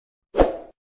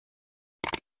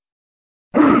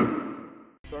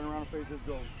Turn around and face this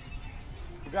goal.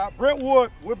 We got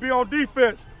Brentwood will be on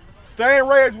defense.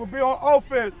 Stingrays will be on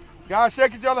offense. Guys,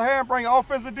 shake each other's hand, bring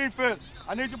offense and defense.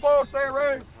 I need your ball,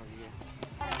 Stingrays.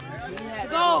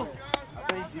 Go! I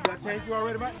think you got changed you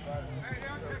already, man.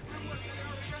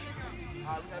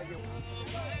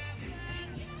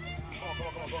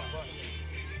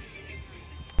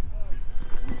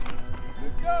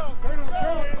 Good job. Turn up.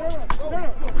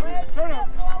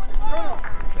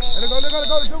 Let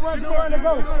go. Good run. Let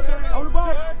go. On the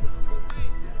ball.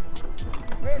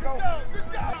 There you go. Good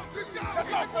job.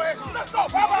 Let's go.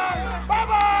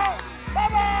 Bye-bye.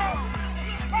 Come on.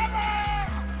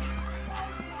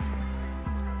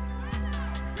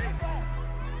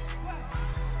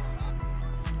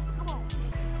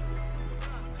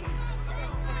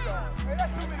 Hey,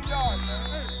 that's too many yards, man.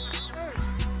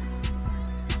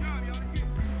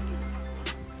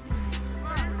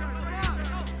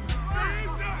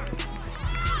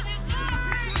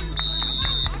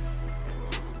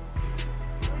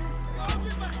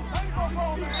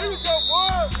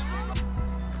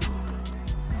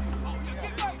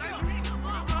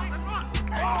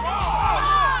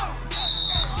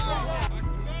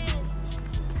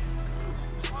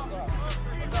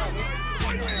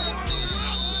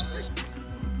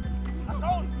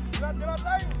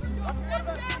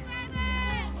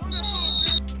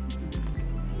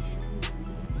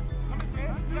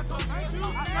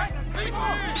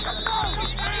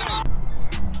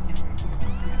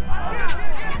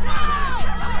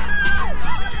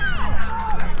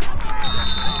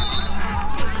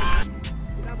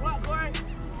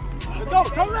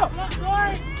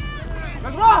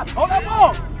 Let's run! Hold that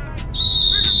ball!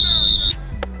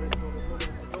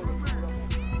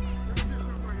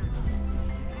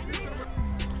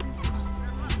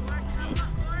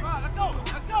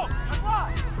 Let's go! Let's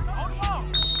run! Hold the ball!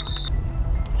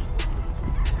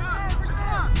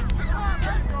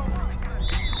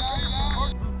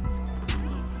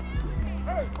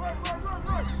 Hey,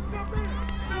 run! Step in!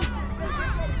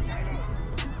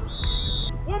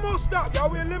 One more stop, y'all.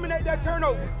 We eliminate that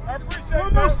turnover. I appreciate it.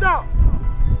 One more stop.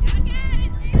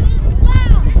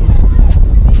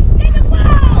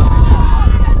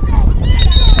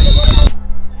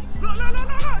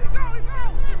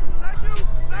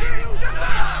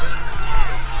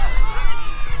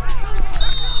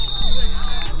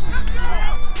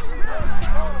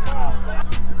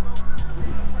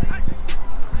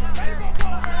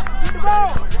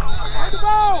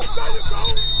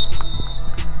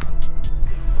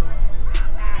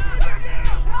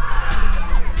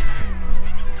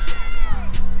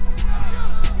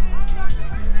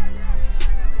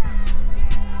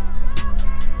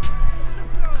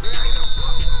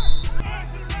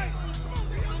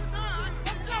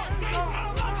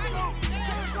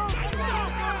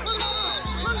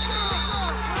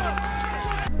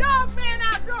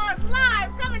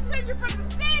 From the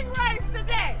Stingrays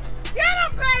today. Get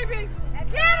him, baby!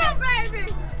 Get him, baby!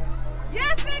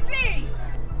 Yes, indeed!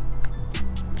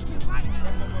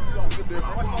 That's a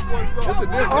difference. That's the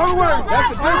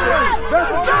difference.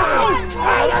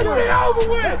 Let's get over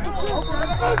with!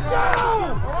 Let's go!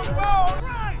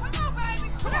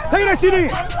 Take that shit in!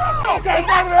 Okay, it's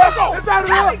out of there! It's out of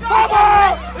there!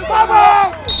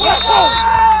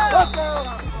 Let's go!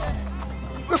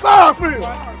 That's how I feel!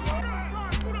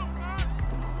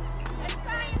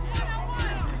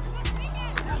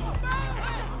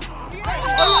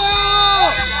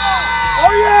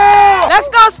 Oh yeah! Let's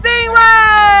go,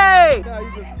 Stingray! Nah,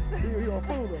 he a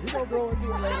fooler. He gonna grow into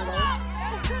it later on.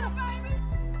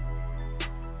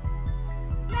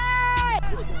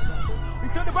 He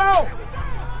took the ball.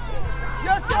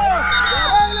 Yes, sir.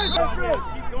 That's good.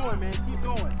 Keep going, man. Keep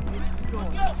going. Keep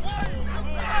going.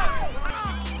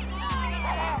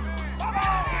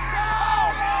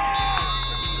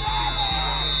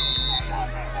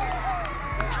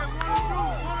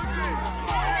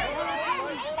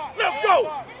 Let's go.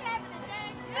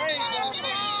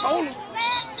 Told him.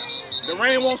 The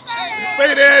rain won't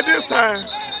stay there at this time.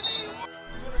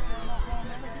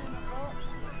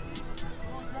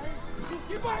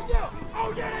 Get back there.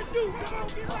 Oh, yeah, that's you. Come on,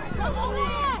 get back there.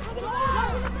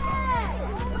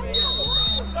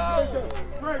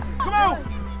 Come on.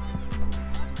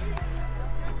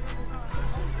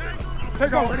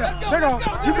 Take off. Take off.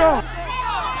 Keep going.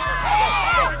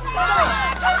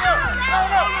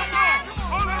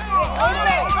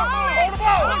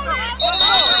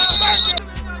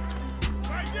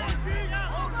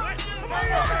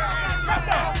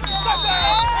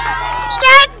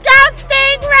 Let's go,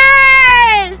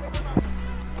 Stingrays!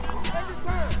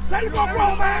 Let it go, bro,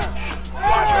 man!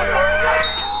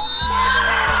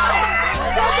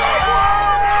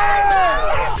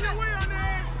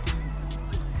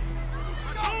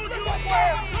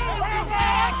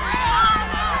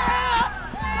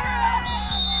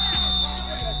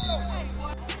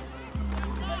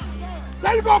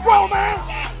 There you go, bro, man.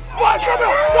 Boy, come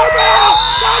here. Come here.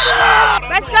 Come here.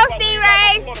 Let's go,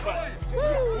 Stingrays.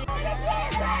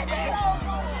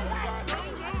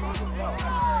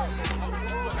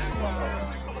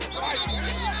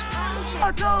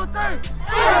 1, 2, 3.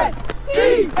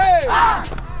 S-T-I-N-G-R-A-Y-A.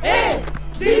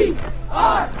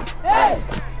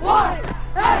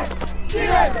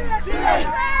 Stingrays. Stingrays.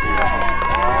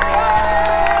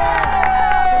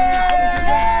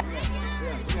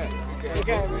 Good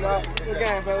game, brother. Good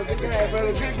game, brother. Good game,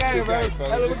 brother. Good game,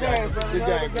 brother. Good game, brother. Good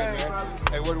game, man.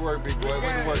 Hey, way to work, big boy.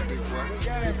 Way to work, big boy. Good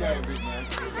game, big man.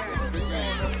 Good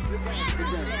game.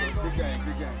 Good game.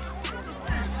 Good game.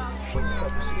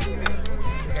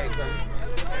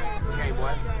 Good game,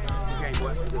 boy. Good game,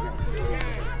 boy. Good game.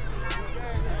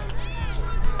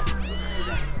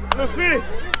 The fish.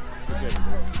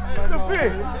 The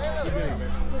fish. Good game,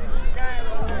 man.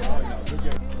 Good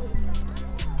game.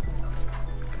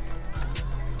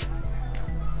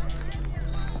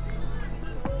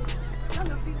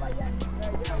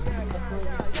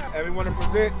 And we want to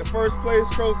present the first place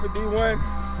trophy D1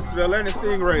 to the Atlanta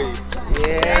Stingrays.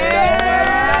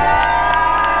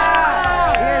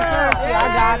 I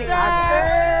got it.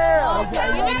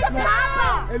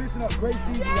 Hey, listen up. Great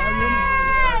season. Y'all hear me?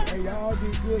 Hey, y'all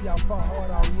did good. Y'all fought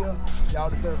hard all year. Y'all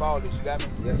deserve all this. You got me?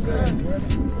 Yes, sir. Yes,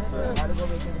 sir. All right, let's go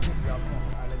get the picture, y'all. Come on.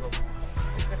 All right, let's go.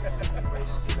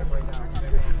 Break down.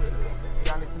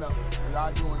 Y'all listen up.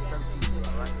 Y'all doing 13,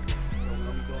 all right? So we're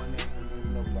going to be doing that.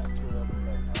 We got 2 of them.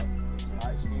 All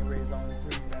right, Stingrays on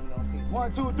 3, family on 6.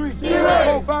 1, 2, 3.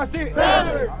 Stingrays. 4, 5, 6.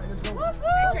 Family.